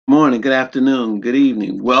Morning, good afternoon, good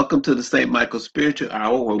evening. Welcome to the St. Michael Spiritual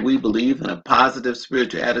Hour, where we believe in a positive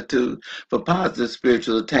spiritual attitude for positive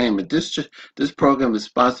spiritual attainment. This program is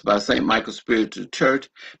sponsored by St. Michael Spiritual Church,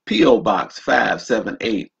 P.O. Box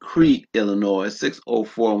 578, Crete, Illinois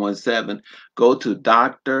 60417. Go to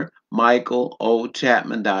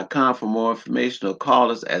drmichaelochapman.com for more information or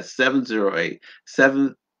call us at 708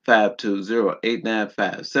 752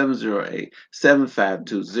 0895 708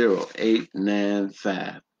 752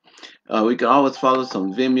 0895. We can always follow us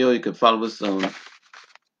on Vimeo. You can follow us on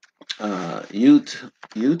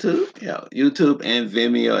YouTube and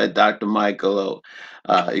Vimeo at Dr. Michael O.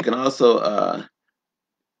 You can also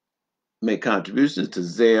make contributions to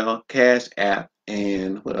Zelle, Cash App,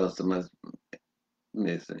 and what else am I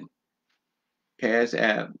missing? Cash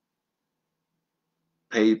App,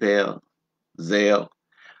 PayPal, Zelle.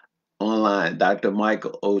 Online,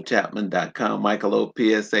 drmichaelochapman.com,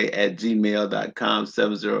 michaelopsa@gmail.com,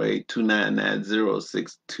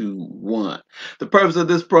 708-299-0621. The purpose of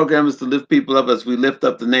this program is to lift people up as we lift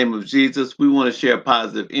up the name of Jesus. We want to share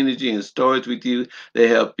positive energy and stories with you that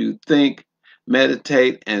help you think,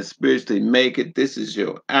 meditate, and spiritually make it. This is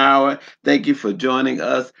your hour. Thank you for joining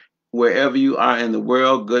us wherever you are in the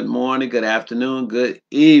world. Good morning, good afternoon, good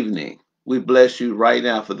evening. We bless you right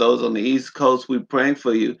now. For those on the East Coast, we're praying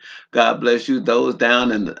for you. God bless you. Those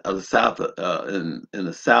down in the South, in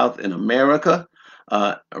the South in America,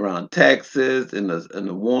 around Texas, in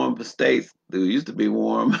the warm states. They used to be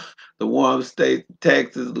warm, the warm states,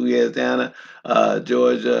 Texas, Louisiana,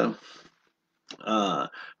 Georgia, uh,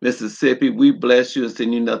 Mississippi. We bless you and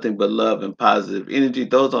send you nothing but love and positive energy.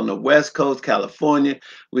 Those on the West Coast, California,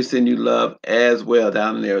 we send you love as well.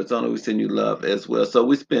 Down in Arizona, we send you love as well.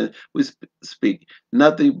 So speak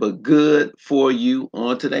nothing but good for you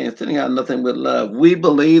on today and sending out nothing but love. We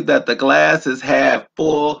believe that the glass is half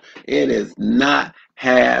full. It is not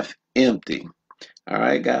half empty. All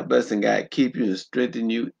right, God bless and God keep you and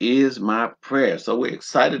strengthen you is my prayer. So we're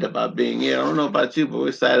excited about being here. I don't know about you, but we're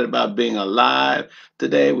excited about being alive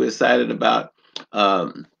today. We're excited about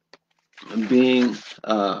um, being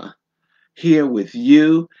here with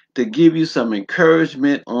you to give you some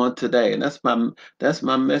encouragement on today. And that's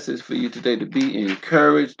my message for you today, to be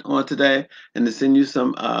encouraged on today and to send you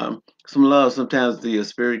some love. Sometimes the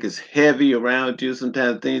spirit gets heavy around you.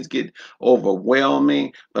 Sometimes things get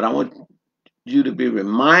overwhelming, but I want you to be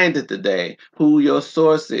reminded today who your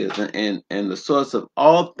source is, and the source of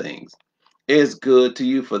all things is good to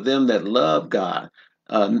you. For them that love God,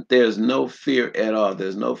 there's no fear at all.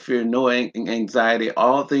 There's no fear, no anxiety.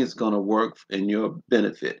 All things going to work in your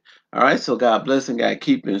benefit. All right, so God bless and God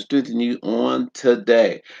keep you and strengthen you on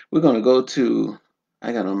today. We're going to go to,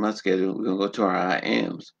 I got on my schedule, we're going to go to our I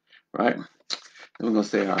ams, right? And we're going to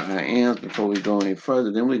say our I ams before we go any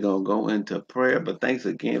further. Then we're going to go into prayer. But thanks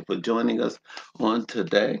again for joining us on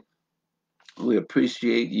today. We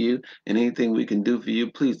appreciate you, and anything we can do for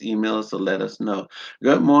you, please email us or let us know.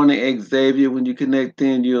 Good morning, Xavier. When you connect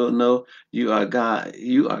in, you'll know you are God.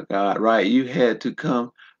 You are God, right? You had to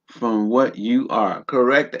come from what you are.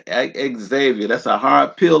 Correct, Xavier. That's a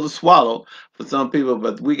hard pill to swallow for some people,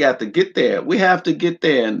 but we got to get there. We have to get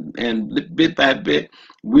there, and bit by bit,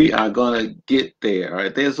 we are going to get there. All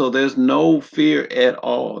right, there. So there's no fear at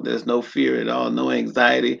all. There's no fear at all, no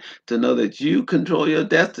anxiety, to know that you control your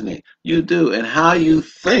destiny. You do. And how you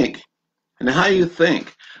think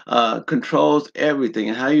controls everything.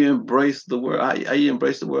 And how you embrace the world, how you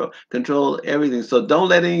embrace the world, control everything. So don't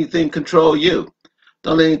let anything control you.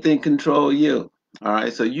 Don't let anything control you. All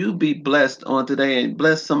right. So you be blessed on today and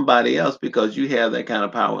bless somebody else, because you have that kind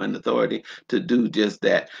of power and authority to do just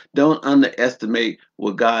that. Don't underestimate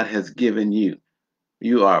what God has given you.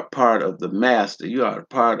 You are a part of the master. You are a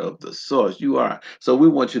part of the source. You are. So we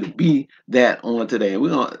want you to be that on today. And we're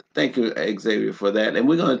going to thank you, Xavier, for that. And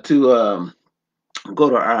we're going to go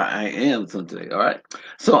to our I ams on today. All right.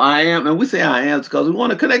 So I am, and we say I am because we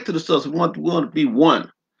want to connect to the source. We want to be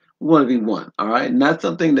one. We want to be one. All right. Not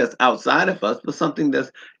something that's outside of us, but something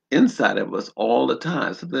that's inside of us all the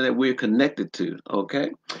time. Something that we're connected to.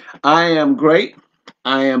 Okay. I am great.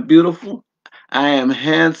 I am beautiful. I am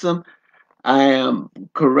handsome. I am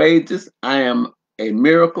courageous. I am a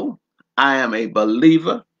miracle. I am a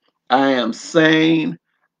believer. I am sane.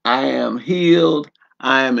 I am healed.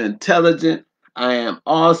 I am intelligent. I am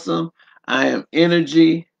awesome. I am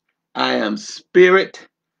energy. I am spirit.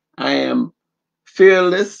 I am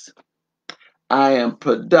fearless. I am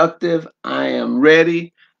productive. I am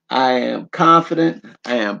ready. I am confident.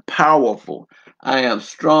 I am powerful. I am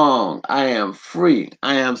strong. I am free.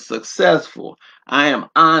 I am successful. I am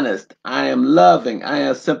honest. I am loving. I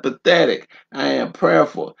am sympathetic. I am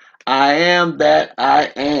prayerful. I am that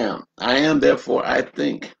I am. I am, therefore I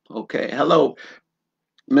think. Okay. Hello,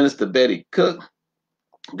 Minister Betty Cook.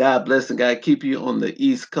 God bless and God keep you on the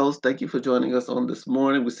East Coast. Thank you for joining us on this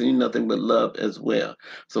morning. We see nothing but love as well.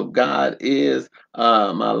 So God is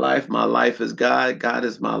my life. My life is God. God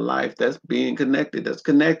is my life. That's being connected. That's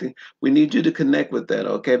connecting. We need you to connect with that,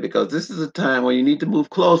 okay? Because this is a time where you need to move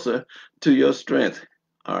closer to your strength.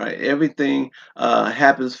 All right. Everything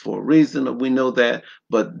happens for a reason. We know that.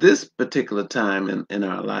 But this particular time in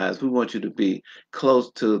our lives, we want you to be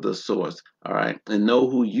close to the source. All right. And know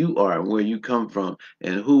who you are and where you come from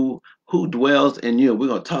and who dwells in you. We're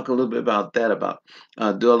going to talk a little bit about that, about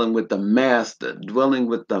dwelling with the master, dwelling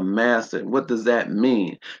with the master. What does that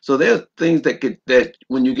mean? So there's things that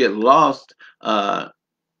when you get lost by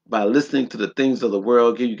listening to the things of the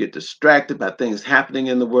world, you get distracted by things happening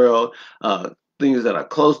in the world, uh, things that are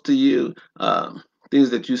close to you, things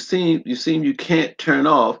that you seem you can't turn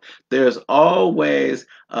off. There's always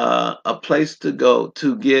a place to go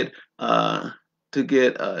to get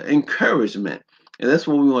encouragement. And that's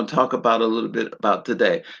what we want to talk about a little bit about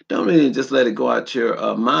today. Don't really just let it go out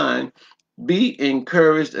your mind. Be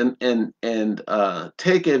encouraged and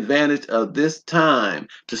take advantage of this time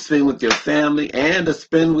to spend with your family and to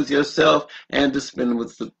spend with yourself and to spend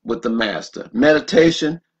with the master.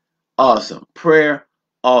 Meditation, awesome. Prayer,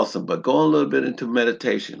 awesome. But go a little bit into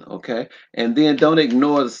meditation, okay? And then don't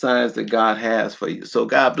ignore the signs that God has for you. So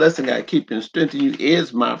God bless and God keep you and strengthen you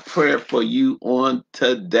is my prayer for you on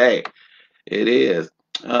today. It is.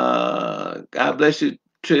 God bless you,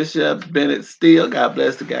 Tricia Bennett Steele. God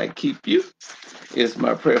bless the God keep you. It's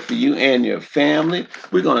my prayer for you and your family.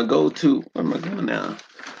 We're going to go to, where am I going now?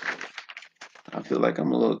 I feel like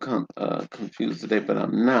I'm a little confused today, but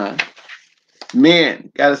I'm not.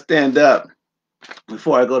 Men, got to stand up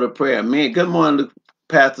before I go to prayer. Men, good morning,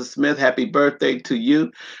 Pastor Smith. Happy birthday to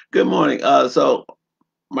you. Good morning. So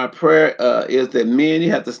my prayer is that men,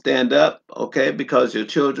 you have to stand up, okay, because your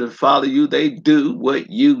children follow you. They do what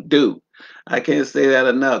you do. I can't say that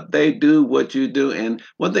enough. They do what you do. And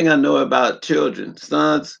one thing I know about children,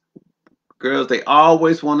 sons, girls, they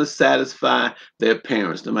always want to satisfy their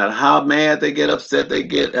parents. No matter how mad they get, upset they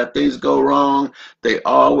get, if things go wrong, they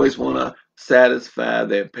always want to satisfy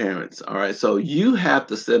their parents. All right. So you have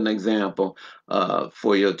to set an example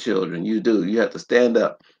for your children. You do. You have to stand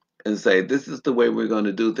up and say, this is the way we're going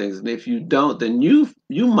to do things. And if you don't, then you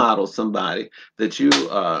model somebody that you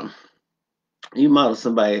model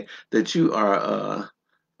somebody that you are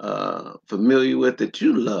familiar with, that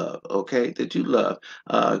you love, okay, that you love,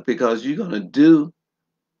 because you're going to do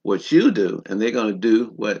what you do, and they're going to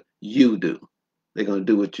do what you do. They're going to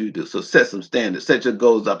do what you do. So set some standards. Set your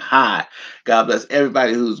goals up high. God bless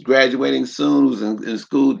everybody who's graduating soon, who's in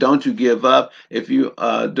school. Don't you give up. If you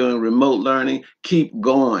are doing remote learning, keep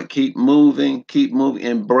going. Keep moving. Keep moving.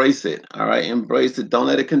 Embrace it. All right. Embrace it. Don't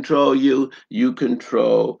let it control you. You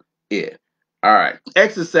control it. All right.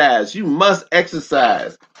 Exercise. You must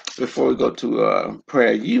exercise. Before we go to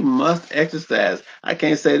prayer, you must exercise. I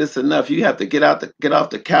can't say this enough. You have to get off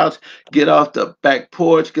the couch, get off the back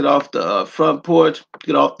porch, get off the front porch,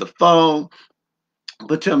 get off the phone,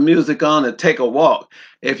 put your music on, and take a walk.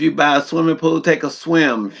 If you buy a swimming pool, take a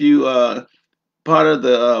swim. If you part of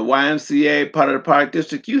the YMCA, part of the park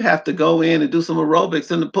district, you have to go in and do some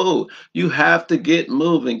aerobics in the pool. You have to get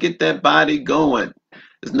moving, get that body going.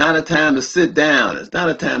 It's not a time to sit down. It's not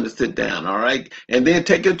a time to sit down, all right? And then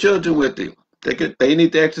take your children with you. They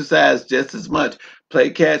need to exercise just as much.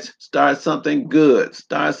 Play catch, start something good.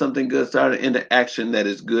 Start something good. Start an interaction that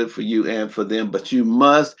is good for you and for them. But you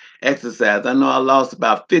must exercise. I know I lost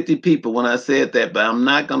about 50 people when I said that, but I'm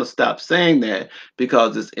not going to stop saying that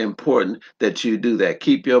because it's important that you do that.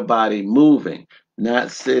 Keep your body moving,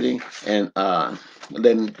 not sitting and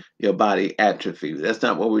letting your body atrophy. That's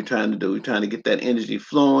not what we're trying to do. We're trying to get that energy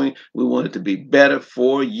flowing. We want it to be better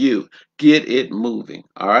for you. Get it moving.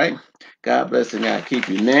 All right. God bless and God keep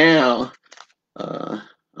you. Now, uh,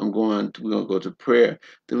 we're gonna go to prayer.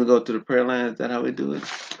 Then we go to the prayer line. Is that how we do it?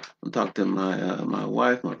 I'm talking to my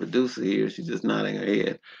wife, my producer here. She's just nodding her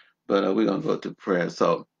head. But we're gonna go to prayer.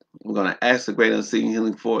 So we're gonna ask the great unseen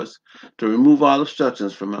healing force to remove all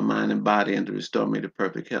obstructions from my mind and body and to restore me to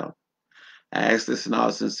perfect health. I ask this in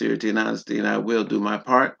all sincerity and honesty, and I will do my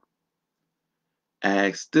part. I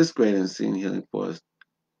ask this great unseen healing force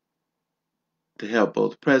to help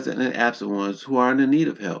both present and absent ones who are in the need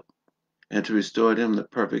of help and to restore them to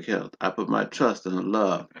perfect health. I put my trust in the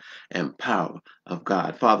love and power of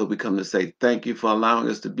God. Father, we come to say thank you for allowing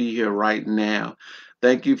us to be here right now.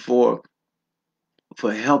 Thank you for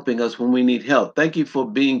helping us when we need help. Thank you for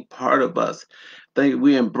being part of us.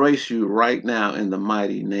 We embrace you right now in the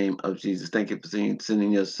mighty name of Jesus. Thank you for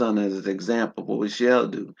sending your son as an example of what we shall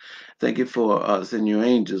do. Thank you for sending your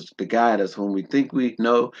angels to guide us when we think we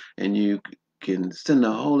know, and you can send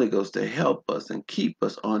the Holy Ghost to help us and keep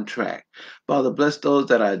us on track. Father, bless those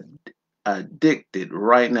that are addicted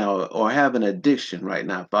right now or have an addiction right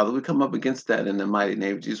now. Father, we come up against that in the mighty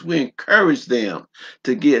name of Jesus. We encourage them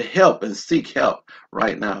to get help and seek help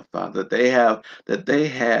right now, Father. That they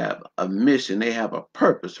have a mission, they have a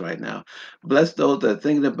purpose right now. Bless those that are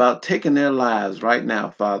thinking about taking their lives right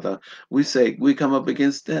now, Father. We come up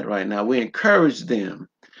against that right now. We encourage them.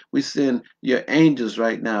 We send your angels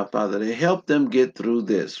right now, Father, to help them get through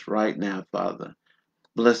this right now, Father.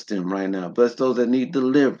 Bless them right now. Bless those that need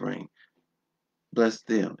delivering. Bless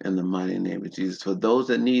them in the mighty name of Jesus. For those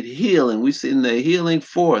that need healing, we send the healing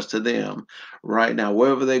force to them right now.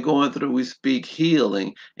 Wherever they're going through, we speak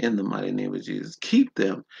healing in the mighty name of Jesus. Keep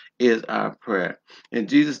them is our prayer. In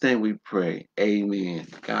Jesus' name we pray. Amen.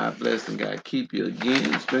 God bless and God keep you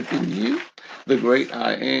again and strengthen you. The great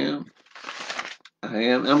I am. I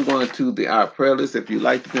am. I'm going to our prayer list. If you'd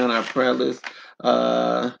like to be on our prayer list,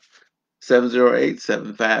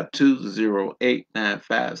 708-752-0895,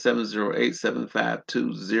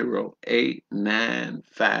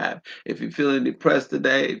 708-752-0895. If you're feeling depressed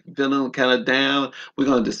today, if you're feeling kind of down, we're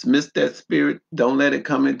going to dismiss that spirit. Don't let it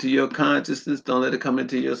come into your consciousness. Don't let it come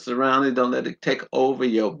into your surroundings. Don't let it take over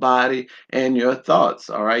your body and your thoughts.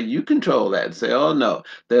 All right, you control that. Say, oh no,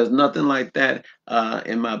 there's nothing like that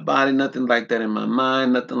in my body, nothing like that in my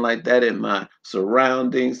mind, nothing like that in my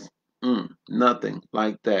surroundings. Nothing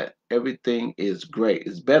like that. Everything is great.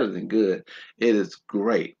 It's better than good. It is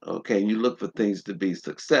great. Okay. You look for things to be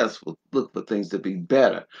successful, look for things to be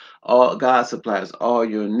better. All God supplies all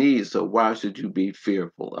your needs. So why should you be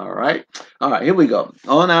fearful? All right. All right, here we go.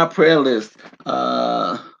 On our prayer list,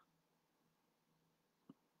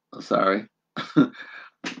 sorry.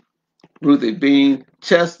 Ruthie Bean,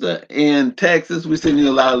 Chester in Texas. We send you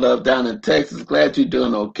a lot of love down in Texas. Glad you're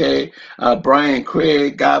doing okay. Brian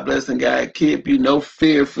Craig, God bless and God keep you. No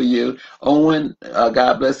fear for you. Owen,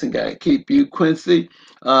 God bless and God keep you. Quincy,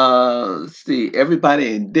 let's see,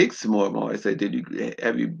 everybody in Dixmoor. I say,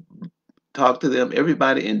 have you talk to them,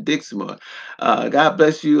 everybody in Dixmoor. God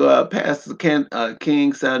bless you, Pastor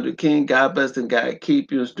King, Sandra King. God bless and God keep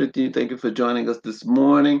you and strengthen you. Thank you for joining us this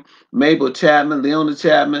morning. Mabel Chapman, Leona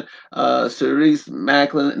Chapman, Sharice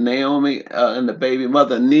Macklin, Naomi, and the baby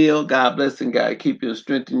mother Neil. God bless and God keep you and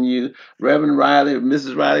strengthen you. Reverend Riley,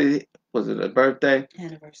 Mrs. Riley, was it a birthday?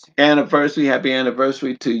 Anniversary. Happy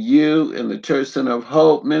anniversary to you in the Church Center of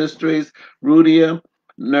Hope Ministries. Rudia,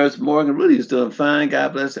 Nurse Morgan. Rudy's doing fine.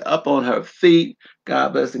 God bless her. Up on her feet.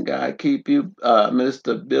 God bless and God keep you.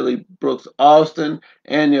 Minister Billy Brooks Austin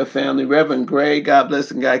and your family. Reverend Gray, God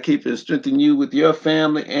bless and God keep you and strengthen you with your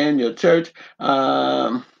family and your church.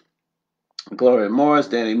 Gloria Morris,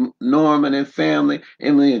 Danny Norman and family,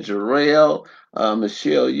 Emily and Jarrell,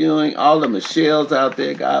 Michelle Ewing, all the Michelles out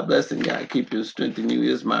there. God bless and God keep you and strengthen you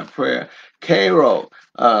is my prayer. Cairo,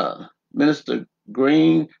 Minister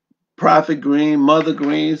Green, Prophet Green, Mother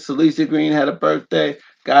Green, Celicia Green had a birthday.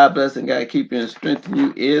 God bless and God keep you and strengthen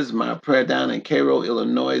you is my prayer down in Cairo,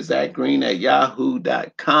 Illinois. Zach Green at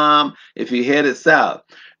yahoo.com. If you're headed south,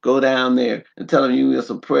 go down there and tell him you need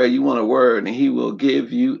some prayer. You want a word, and he will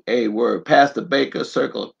give you a word. Pastor Baker,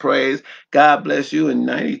 Circle of Praise. God bless you in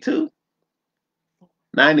 92.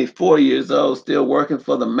 94 years old, still working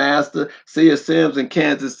for the master. Sia Sims in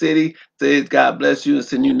Kansas City says, God bless you and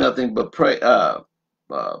send you nothing but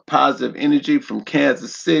positive energy from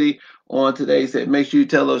Kansas City on today. He said, make sure you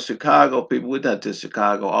tell those Chicago people, we're not just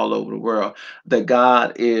Chicago, all over the world, that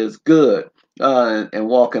God is good and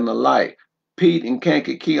walk in the light. Pete and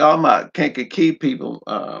Kankakee, all my Kankakee people,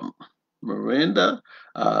 Miranda,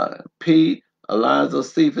 Pete, Alonzo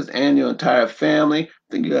Cephas, and your entire family. I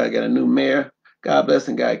think you gotta get a new mayor. God bless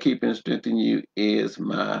and God keep and strengthen you is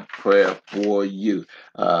my prayer for you.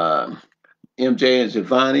 MJ and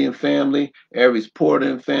Giovanni and family, Aries Porter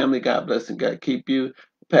and family, God bless and God keep you.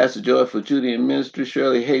 Pastor Joy for Judy and Ministry,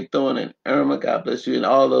 Shirley Haythorne and Irma, God bless you, and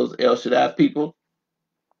all those El Shaddai people.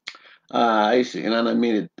 And I don't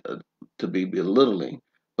mean it to be belittling,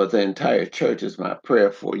 but the entire church is my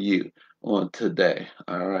prayer for you on today.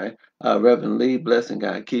 All right. Reverend Lee, blessing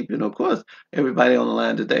God keep you. And of course, everybody on the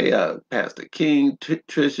line today, Pastor King,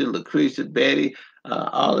 Tricia, Lucretia, Betty,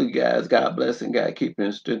 all of you guys, God bless and God keep you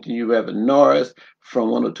and strengthen you. Reverend Norris from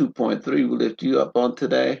 102.3, we lift you up on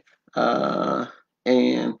today.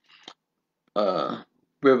 And uh,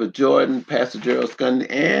 River Jordan, Pastor Gerald Scunny,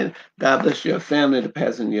 and God bless your family, the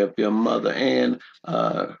passing of your mother, and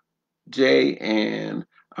Jay and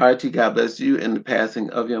RT, God bless you in the passing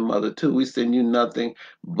of your mother too. We send you nothing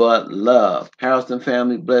but love. Harrelson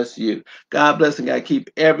family, bless you. God bless and God keep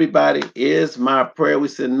everybody is my prayer. We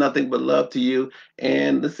send nothing but love to you.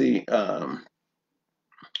 And let's see,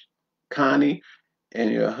 Connie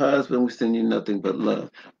and your husband, we send you nothing but love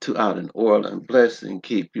to out in Orland. Bless and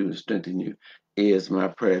keep you and strengthen you is my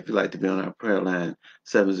prayer. If you'd like to be on our prayer line,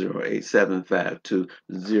 708-752-0895.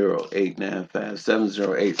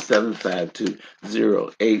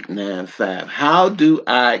 708-752-0895. How do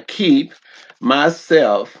I keep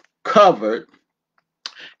myself covered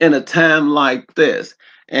in a time like this?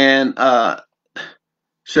 And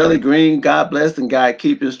Shirley Green, God bless and God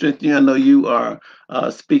keep you and strengthen you. I know you are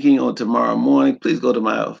speaking on tomorrow morning. Please go to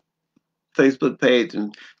my Facebook page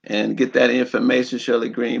and get that information. Shirley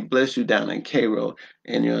Green, bless you down in Cairo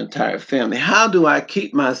and your entire family. How do I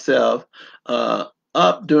keep myself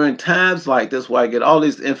up during times like this where I get all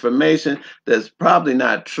this information that's probably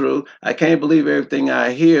not true? I can't believe everything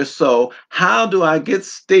I hear. So how do I get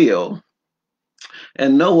still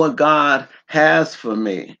and know what God has for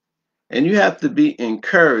me? And you have to be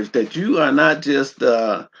encouraged that you are not just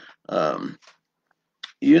um,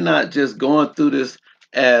 you're not just going through this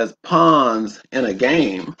as pawns in a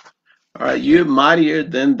game. All right, you're mightier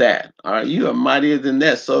than that. All right, you are mightier than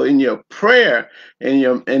that. So in your prayer and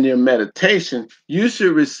your meditation, you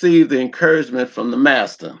should receive the encouragement from the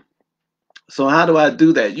master. So how do I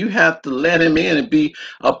do that? You have to let him in and be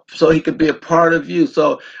so he could be a part of you.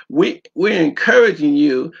 So we're encouraging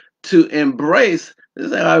you to embrace.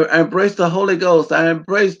 I embrace the Holy Ghost. I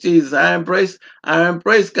embrace Jesus. I embrace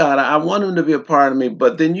God. I want him to be a part of me.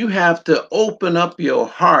 But then you have to open up your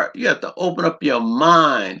heart. You have to open up your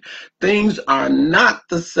mind. Things are not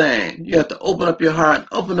the same. You have to open up your heart,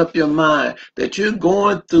 open up your mind that you're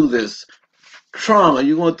going through this trauma.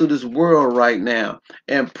 You're going through this world right now,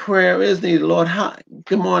 and prayer is needed. Lord, how?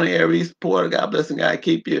 Good morning, Aries Porter. God bless and God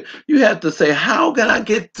keep you. You have to say, how can I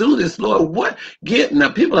get through this, Lord? What? Get now.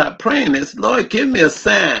 People are praying this. Lord, give me a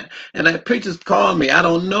sign. And that preachers call me. I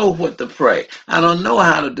don't know what to pray. I don't know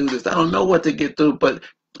how to do this. I don't know what to get through. But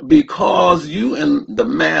because you and the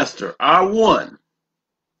Master are one,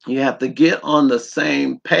 you have to get on the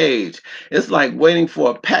same page. It's like waiting for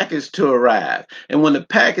a package to arrive. And when the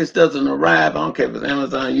package doesn't arrive, I don't care if it's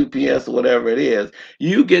Amazon, UPS, or whatever it is,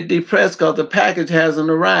 you get depressed because the package hasn't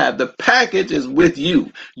arrived. The package is with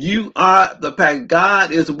you. You are the package.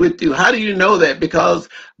 God is with you. How do you know that? Because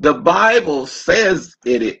the Bible says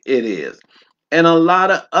it is. And a lot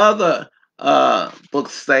of other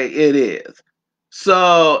books say it is.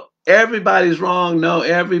 So everybody's wrong. No,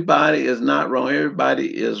 everybody is not wrong. Everybody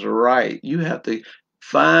is right. You have to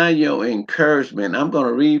find your encouragement. I'm going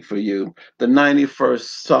to read for you the 91st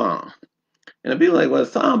Psalm. And it'll be like, well,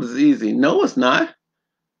 Psalms is easy. No, it's not.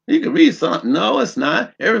 You can read Psalms. No, it's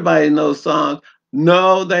not. Everybody knows Psalms.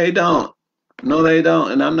 No, they don't. No, they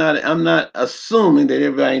don't. And I'm not assuming that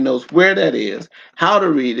everybody knows where that is, how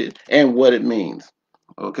to read it, and what it means.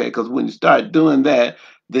 Okay, because when you start doing that,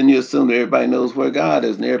 then you assume that everybody knows where God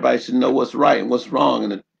is, and everybody should know what's right and what's wrong.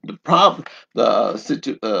 And the problem,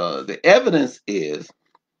 the evidence is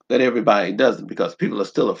that everybody doesn't, because people are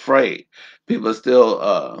still afraid. People are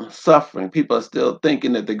still suffering. People are still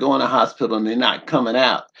thinking that they're going to hospital and they're not coming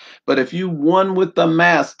out. But if you won with the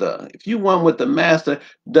master,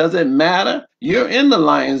 does it matter? You're in the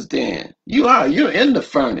lion's den. You're in the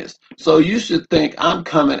furnace. So you should think, I'm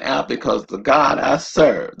coming out because the God I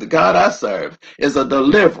serve is a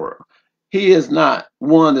deliverer. He is not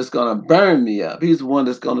one that's going to burn me up. He's one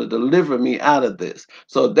that's going to deliver me out of this.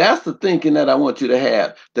 So that's the thinking that I want you to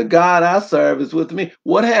have. The God I serve is with me.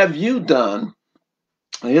 What have you done?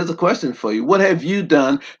 Here's a question for you. What have you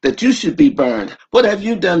done that you should be burned? What have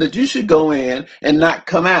you done that you should go in and not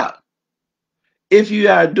come out? If you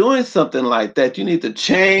are doing something like that, you need to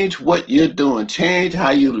change what you're doing, change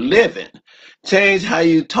how you living, change how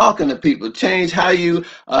you talking to people, change how you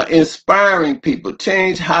inspiring people,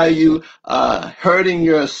 change how you hurting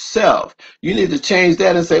yourself. You need to change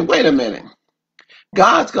that and say, wait a minute,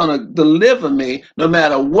 God's going to deliver me no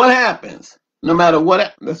matter what happens, no matter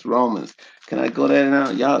what. That's Romans. Can I go there now?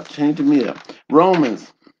 Y'all changing me up.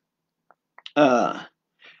 Romans. Uh,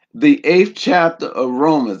 the 8th chapter of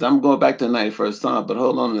Romans. I'm going back to the 91st Psalm, but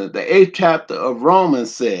hold on a minute. The 8th chapter of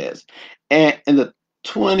Romans says, and in the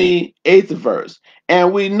 28th verse,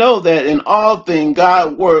 and we know that in all things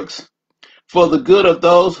God works for the good of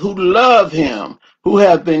those who love him, who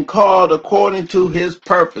have been called according to his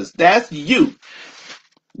purpose. That's you.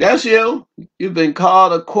 That's you. You've been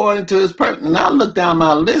called according to his purpose. And I look down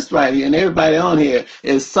my list right here, and everybody on here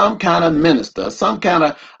is some kind of minister, some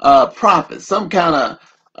kind of prophet, some kind of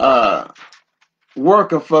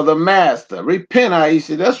worker for the master. Repent,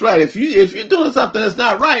 Aisha. That's right. If you're doing something that's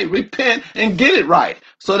not right, repent and get it right,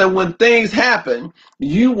 so that when things happen,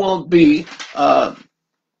 you won't be uh,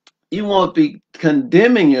 you won't be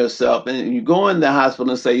condemning yourself, and you go in the hospital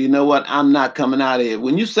and say, you know what, I'm not coming out of here.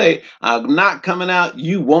 When you say I'm not coming out,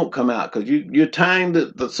 you won't come out, because you're tying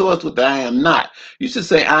the source with the I am not. You should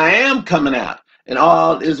say, I am coming out and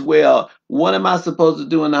all is well. What am I supposed to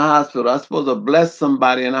do in the hospital? I'm supposed to bless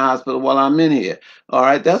somebody in the hospital while I'm in here. All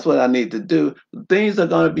right, that's what I need to do. Things are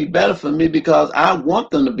going to be better for me because I want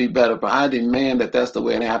them to be better, but I demand that that's the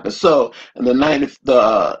way it happens. So and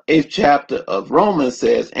the eighth chapter of Romans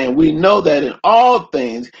says, and we know that in all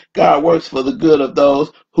things God works for the good of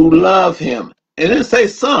those who love him. It didn't say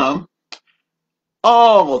some,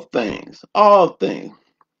 all things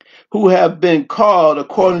who have been called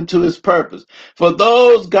according to his purpose. For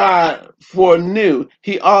those God foreknew,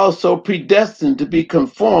 he also predestined to be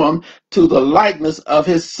conformed to the likeness of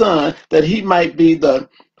his son, that he might be the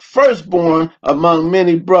firstborn among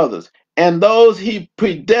many brothers. And those he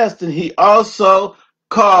predestined, he also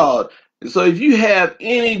called. So if you have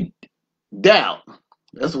any doubt,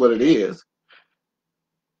 that's what it is.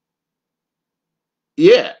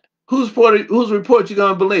 Yeah. Whose report you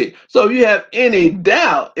gonna believe? So if you have any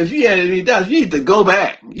doubt, you need to go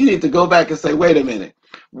back. You need to go back and say, wait a minute,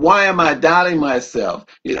 why am I doubting myself?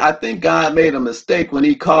 I think God made a mistake when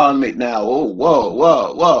he called me now. Oh, whoa,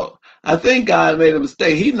 whoa, whoa. I think God made a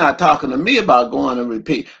mistake. He's not talking to me about going and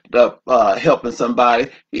repeat the helping somebody.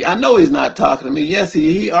 I know he's not talking to me. Yes,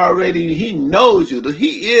 he knows you.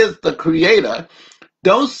 He is the creator.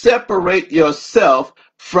 Don't separate yourself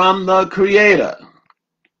from the creator.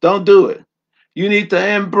 Don't do it. You need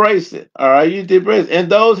to embrace it. All right, you need to embrace it.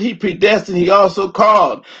 And those he predestined, he also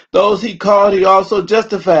called. Those he called, he also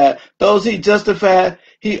justified. Those he justified,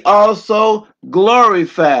 he also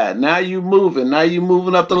glorified. Now you moving. Now you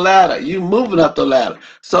moving up the ladder. You moving up the ladder.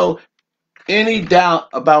 So any doubt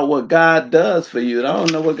about what God does for you, I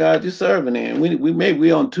don't know what God you're serving in.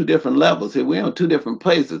 We on two different levels here. We're on two different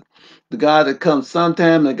places. The God that comes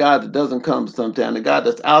sometime, and the God that doesn't come sometime. The God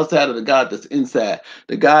that's outside, or the God that's inside.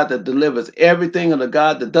 The God that delivers everything, and the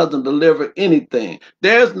God that doesn't deliver anything.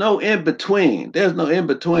 There's no in between. There's no in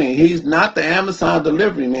between. He's not the Amazon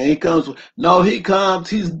delivery man. He comes. No, he comes.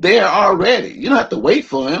 He's there already. You don't have to wait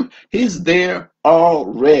for him. He's there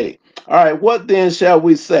already. All right. What then shall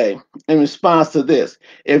we say in response to this?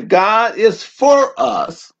 If God is for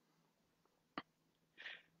us,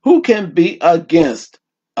 who can be against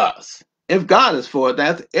us? If God is for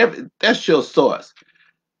us, that's your source.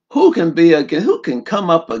 Who can be against? Who can come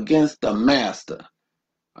up against the master?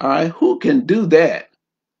 All right, who can do that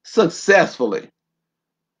successfully?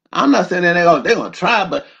 I'm not saying that they're gonna try,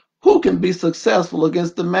 but who can be successful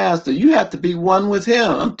against the master? You have to be one with him.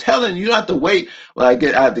 I'm telling you, you don't have to wait. Well,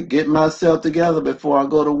 I have to get myself together before I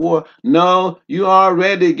go to war. No, you are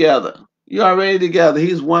already together. You are already together.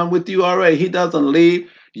 He's one with you already. He doesn't leave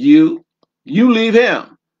you. You leave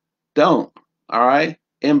him. Don't. All right.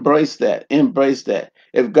 Embrace that. Embrace that.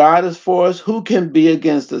 If God is for us, who can be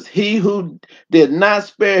against us? He who did not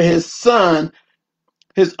spare his son,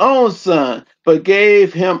 his own son, but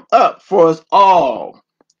gave him up for us all,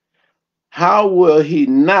 how will he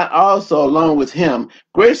not also, along with him,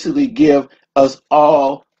 graciously give us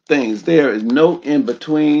all things? There is no in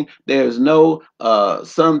between. There is no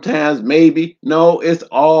sometimes, maybe. No, it's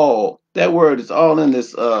all. That word is all in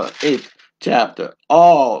this eighth chapter.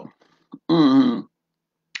 All. Mhm.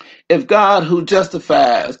 If God who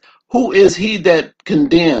justifies, who is he that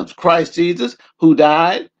condemns? Christ Jesus, who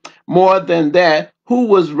died. More than that, who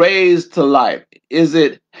was raised to life? Is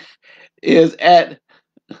at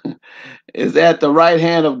is at the right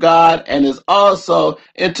hand of God and is also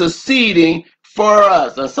interceding for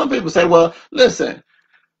us. Now, some people say, well, listen,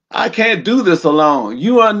 I can't do this alone.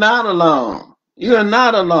 You are not alone. You are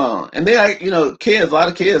not alone. And they are, kids, a lot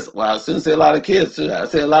of kids, well, I shouldn't say a lot of kids, I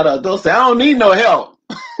say a lot of adults say, I don't need no help.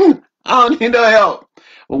 I don't need no help.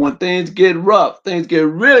 But when things get rough, things get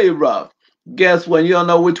really rough, guess when you don't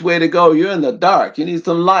know which way to go, you're in the dark. You need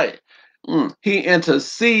some light. He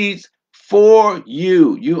intercedes for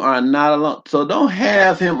you. You are not alone. So don't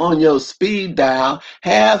have him on your speed dial.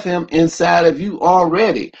 Have him inside of you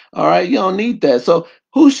already. All right. You don't need that. So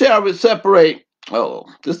who shall separate? Oh,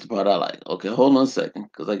 this is the part I like. Okay, hold on a second,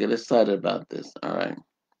 because I get excited about this. All right.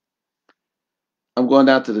 I'm going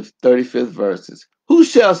down to the 35th verses. Who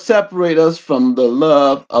shall separate us from the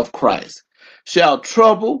love of Christ? Shall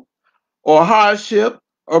trouble or hardship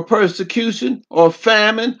or persecution or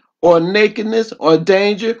famine or nakedness or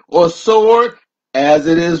danger or sword? as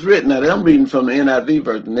it is written. Now, I'm reading from the NIV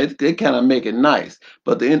version. They kind of make it nice,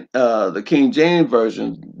 but the King James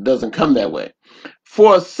version doesn't come that way.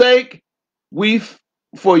 For sake, we,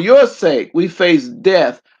 for your sake, we face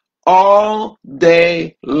death all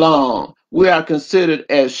day long. We are considered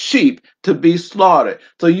as sheep to be slaughtered.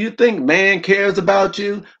 So you think man cares about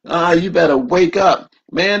you? You better wake up.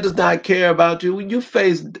 Man does not care about you. When you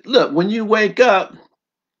face, look, when you wake up,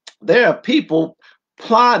 there are people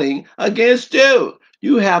plotting against you.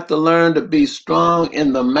 You have to learn to be strong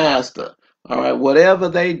in the master. All right, whatever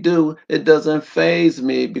they do, it doesn't faze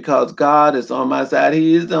me because God is on my side.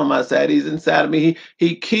 He is on my side. He's inside of me.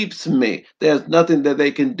 He keeps me. There's nothing that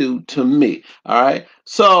they can do to me. All right.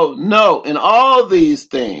 So, no, in all these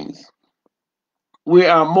things, we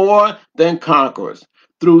are more than conquerors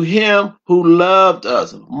through him who loved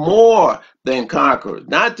us. More than conquerors.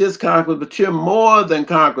 Not just conquerors, but you're more than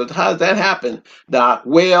conquerors. How does that happen, Doc?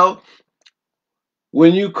 Well,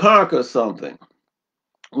 when you conquer something,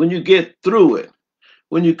 when you get through it,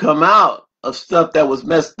 when you come out of stuff that was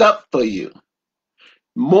messed up for you,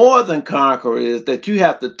 more than conquer is that you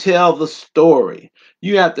have to tell the story.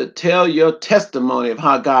 You have to tell your testimony of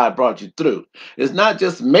how God brought you through. It's not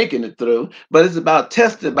just making it through, but it's about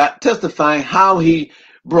testifying how he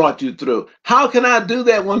brought you through. How can I do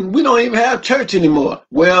that when we don't even have church anymore?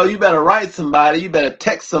 Well, you better write somebody, you better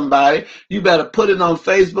text somebody, you better put it on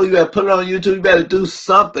Facebook, you better put it on YouTube, you better do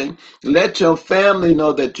something. Let your family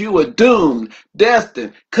know that you were doomed,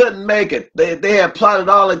 destined, couldn't make it. They had plotted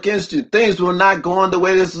all against you. Things were not going the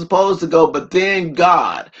way they're supposed to go. But then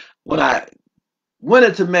God, when I went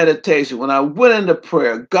into meditation, when I went into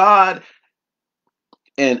prayer, God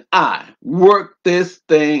and I worked this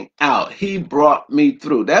thing out. He brought me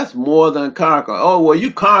through. That's more than conquer. Oh, well,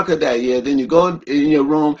 you conquered that, yeah. Then you go in your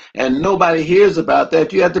room and nobody hears about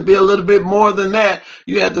that. You have to be a little bit more than that.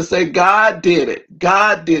 You have to say, God did it.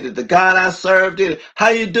 God did it. The God I served did it. How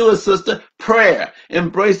you do it, sister? Prayer,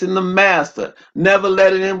 embracing the master, never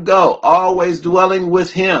letting him go, always dwelling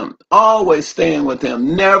with him, always staying with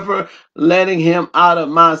him, never letting him out of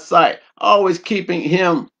my sight, always keeping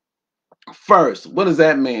him first. What does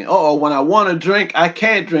that mean? Oh, when I want to drink, I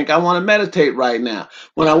can't drink. I want to meditate right now.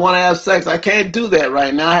 When I want to have sex, I can't do that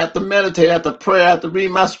right now. I have to meditate, I have to pray, I have to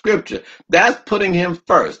read my scripture. That's putting him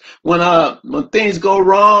first. When things go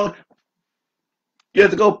wrong, you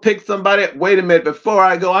have to go pick somebody. Wait a minute, before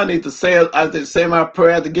I go, I need to say my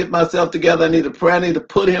prayer, I have to get myself together. I need to pray. I need to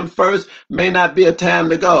put him first. May not be a time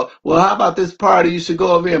to go. Well, how about this party? You should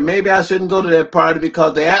go over here. Maybe I shouldn't go to that party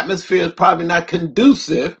because the atmosphere is probably not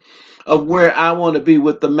conducive of where I want to be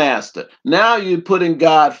with the master. Now you're putting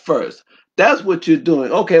God first. That's what you're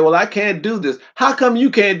doing. Okay, well, I can't do this. How come you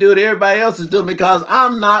can't do it? Everybody else is doing it because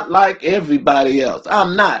I'm not like everybody else.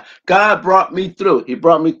 I'm not. God brought me through. He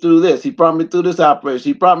brought me through this. He brought me through this operation.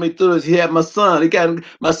 He brought me through this. He had my son. He got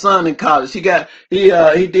my son in college. He did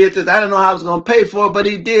this. I didn't know how I was going to pay for it, but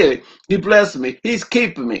he did it. He blessed me. He's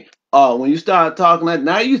keeping me. Oh, when you start talking that,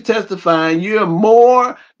 now you're testifying you're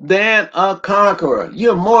more than a conqueror.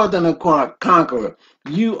 You're more than a conqueror.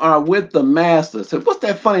 You are with the master. So what's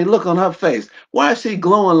that funny look on her face? Why is she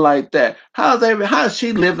glowing like that? How is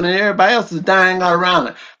she living and everybody else is dying around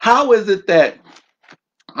her? How is it that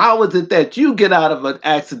you get out of an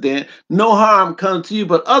accident, no harm comes to you,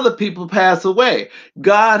 but other people pass away?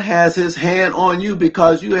 God has his hand on you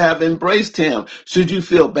because you have embraced him. Should you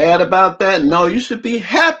feel bad about that? No, you should be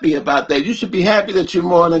happy about that. You should be happy that you're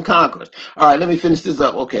more than conquerors. All right, let me finish this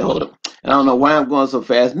up. Okay, hold on. I don't know why I'm going so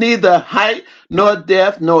fast. Neither height nor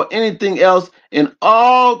depth nor anything else in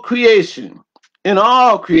all creation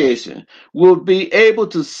will be able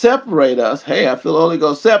to separate us. Hey, I feel the Holy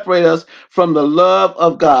Ghost separate us from the love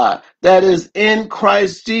of God that is in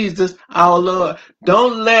Christ Jesus our Lord.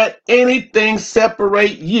 Don't let anything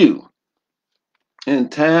separate you in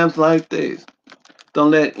times like these.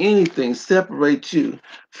 Don't let anything separate you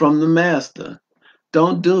from the master.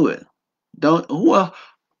 Don't do it. Well,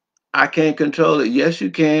 I can't control it. Yes, you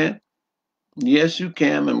can. Yes, you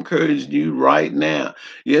can. I'm encouraging you right now.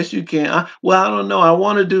 Yes, you can. I don't know. I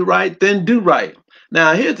want to do right, then do right.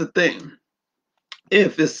 Now, here's the thing.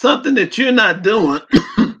 If it's something that you're not doing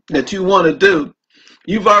that you want to do,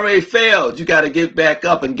 you've already failed. You got to get back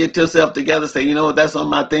up and get yourself together. Say, you know what, that's on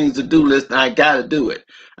my things to do list, and I got to do it.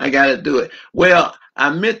 I got to do it. Well, I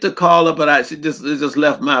meant to call her, but it just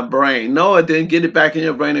left my brain. No, it didn't. Get it back in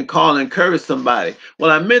your brain and call and encourage somebody.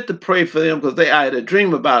 Well, I meant to pray for them because I had a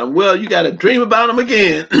dream about them. Well, you got to dream about them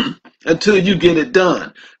again until you get it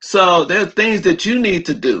done. So there's things that you need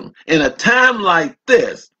to do in a time like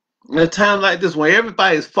this. In a time like this, when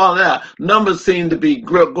everybody's falling out, numbers seem to be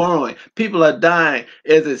growing. People are dying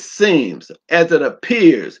as it seems, as it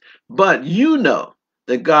appears. But you know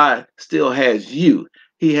that God still has you.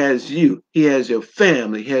 He has you. He has your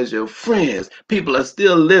family. He has your friends. People are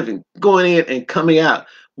still living, going in and coming out.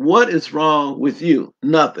 What is wrong with you?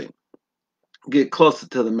 Nothing. Get closer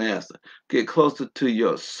to the master. Get closer to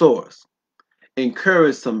your source.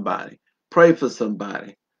 Encourage somebody. Pray for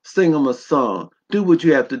somebody. Sing them a song. Do what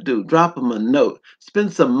you have to do. Drop them a note.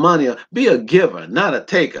 Spend some money. Be a giver, not a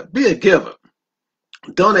taker. Be a giver.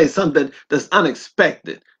 Donate something that's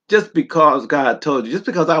unexpected. Just because God told you, just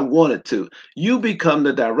because I wanted to. You become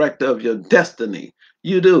the director of your destiny.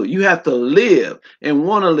 You do. You have to live and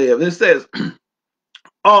want to live. It says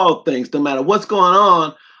all things, no matter what's going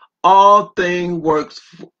on, all things works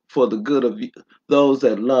for the good of you, those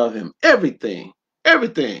that love him. Everything,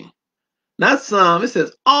 everything, not some. It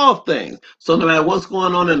says all things. So no matter what's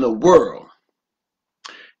going on in the world,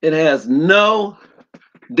 it has no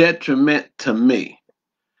detriment to me.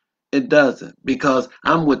 It doesn't, because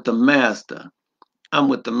I'm with the master. I'm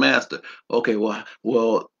with the master. Okay,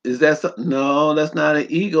 well, is that something? No, that's not an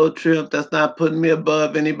ego trip. That's not putting me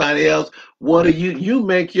above anybody else. What are you? You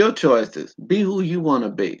make your choices. Be who you want to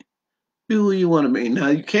be. Be who you want to be. Now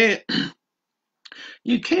you can't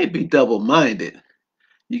be double-minded.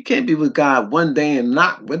 You can't be with God one day and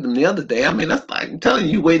not with him the other day. I mean, that's like I'm telling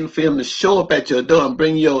you, waiting for him to show up at your door and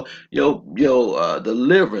bring your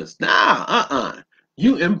deliverance. Nah,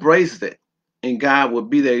 You embrace it, and God will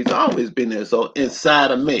be there. He's always been there. So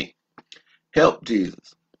inside of me, help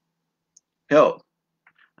Jesus, help.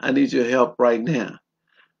 I need your help right now.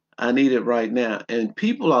 I need it right now. And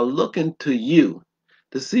people are looking to you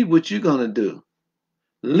to see what you're gonna do.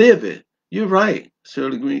 Live it. You're right,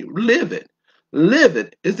 Shirley Green. Live it. Live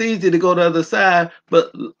it. It's easy to go to the other side,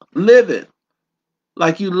 but live it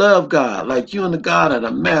like you love God, like you and the God are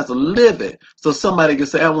the master. Live it so somebody can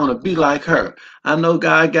say, I want to be like her. I know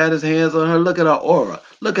God got his hands on her. Look at her aura.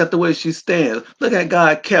 Look at the way she stands. Look at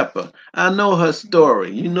God kept her. I know her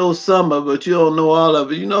story. You know some of it, but you don't know all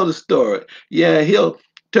of it. You know the story. Yeah, he'll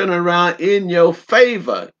turn it around in your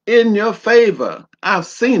favor. In your favor. I've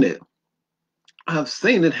seen it. I've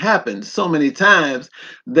seen it happen so many times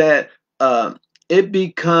that it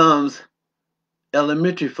becomes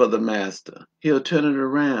elementary for the master. He'll turn it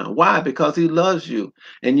around. Why? Because he loves you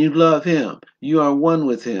and you love him. You are one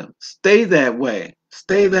with him. Stay that way.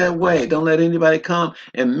 Stay that way. Don't let anybody come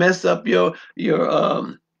and mess up your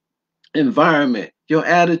environment, your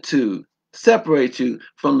attitude. Separate you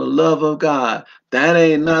from the love of God. That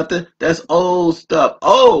ain't nothing. That's old stuff.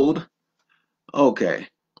 Old? Okay.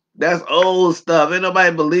 That's old stuff. Ain't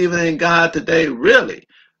nobody believing in God today, really.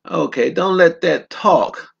 Okay, don't let that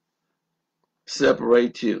talk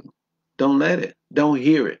separate you. Don't let it. Don't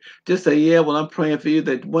hear it. Just say, yeah, well, I'm praying for you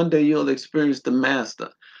that one day you'll experience the master.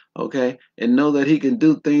 Okay? And know that he can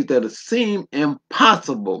do things that seem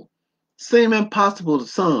impossible. Seem impossible to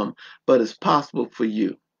some, but it's possible for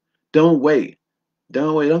you. Don't wait.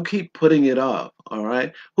 Don't wait. Don't keep putting it off. All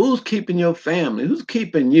right? Who's keeping your family? Who's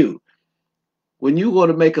keeping you? When you go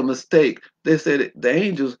to make a mistake, they said the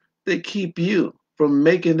angels, they keep you from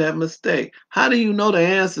making that mistake. How do you know the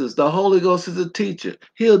answers? The Holy Ghost is a teacher.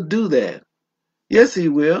 He'll do that. Yes, he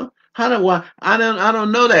will. How do I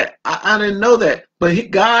don't know that. I didn't know that.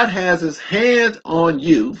 But God has his hands on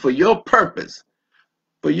you for your purpose.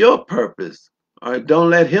 For your purpose. All right, don't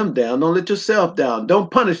let him down. Don't let yourself down. Don't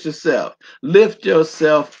punish yourself. Lift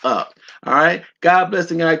yourself up. All right. God bless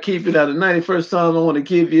and God keep you. Now the 91st Psalm I want to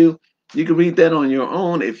give you. You can read that on your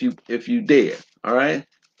own if you dare. All right.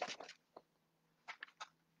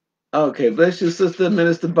 Okay. Bless you, Sister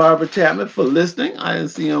Minister Barbara Chapman, for listening. I didn't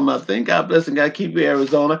see you on my thing. God bless and God keep you,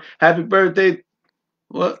 Arizona. Happy birthday.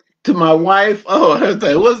 What? To my wife? Oh,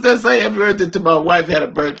 what's that say? Happy birthday to my wife. Had a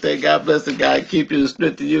birthday. God bless and God keep you and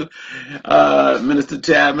strengthen you. Minister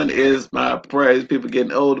Chapman is my praise. People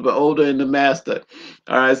getting older, but older in the master.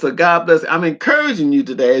 All right, so God bless. I'm encouraging you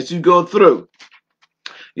today as you go through.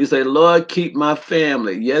 You say, Lord, keep my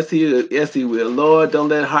family. Yes, he will. Lord, don't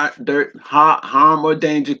let harm, or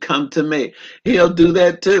danger come to me. He'll do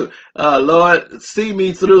that too. Lord, see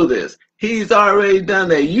me through this. He's already done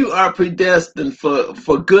that. You are predestined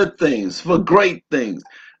for good things, for great things,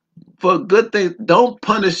 for good things. Don't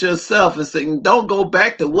punish yourself and say, don't go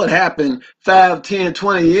back to what happened 5, 10,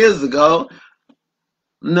 20 years ago.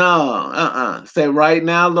 No, Say right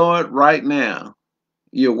now, Lord, right now.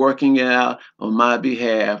 You're working it out on my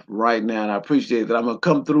behalf right now. And I appreciate that. I'm going to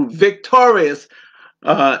come through victorious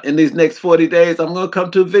in these next 40 days. I'm going to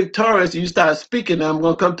come to victorious. You start speaking, I'm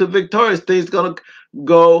going to come to victorious. Things going to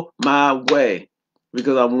go my way.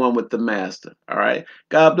 because I'm one with the Master. All right.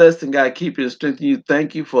 God bless and God keep you and strengthen you.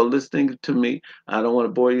 Thank you for listening to me. I don't want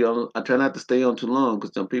to bore you on. I try not to stay on too long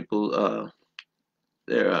because some people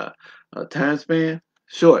their time span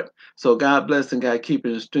short. So God bless and God keep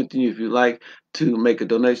you and strengthen you. If you like to make a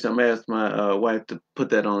donation, I'm gonna ask my wife to put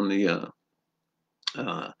that on the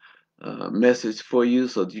uh, message for you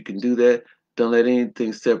so that you can do that. Don't let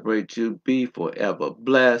anything separate you. Be forever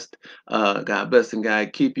blessed. God bless and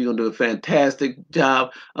God keep you. You're going to do a fantastic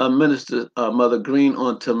job. Minister Mother Green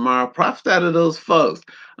on tomorrow. Prophesy to those folks.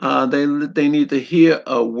 They need to hear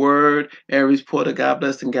a word. Aries Porter, God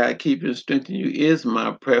bless and God keep you and strengthen you is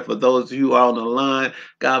my prayer for those of you who are on the line.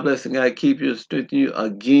 God bless and God keep you and strengthen you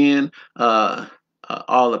again.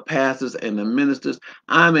 All the pastors and the ministers.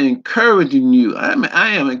 I'm encouraging you. I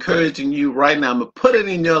am encouraging you right now. I'm gonna put it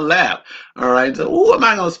in your lap. All right. So who am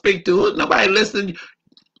I gonna speak to? Nobody listening.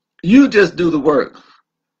 You just do the work.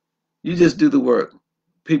 You just do the work.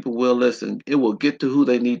 People will listen. It will get to who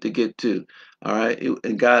they need to get to. All right.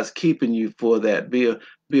 And God's keeping you for that. Be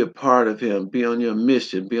a part of Him. Be on your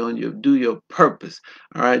mission. Do your purpose.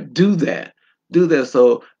 All right. Do that. Do that.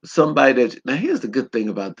 So somebody that now here's the good thing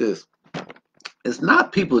about this. It's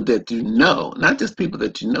not people that you know, not just people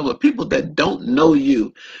that you know, but people that don't know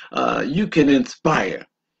you. You can inspire,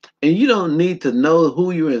 and you don't need to know who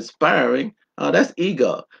you're inspiring. That's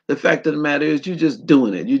ego. The fact of the matter is, you're just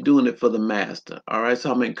doing it. You're doing it for the master. All right.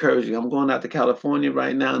 So I'm encouraging. I'm going out to California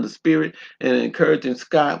right now in the spirit and encouraging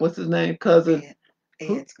Scott. What's his name? Cousin.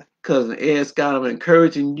 Who? Cousin Ed Scott. I'm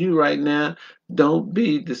encouraging you right now. Don't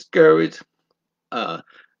be discouraged. Uh,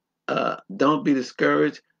 don't be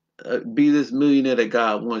discouraged. Be this millionaire that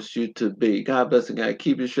God wants you to be. God bless and God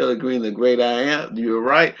keep you. Shirley Green, the great I am. You're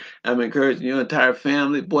right. I'm encouraging your entire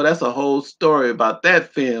family. Boy, that's a whole story about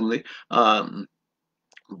that family.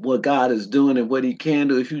 What God is doing and what He can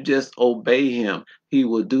do. If you just obey Him, He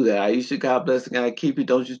will do that. Aisha, God bless and God keep you.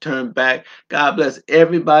 Don't you turn back. God bless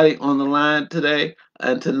everybody on the line today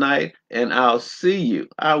and tonight. And I'll see you.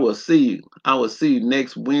 I will see you. I will see you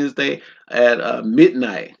next Wednesday at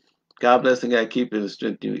midnight. God bless and God keep you and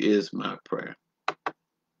strengthen you is my prayer.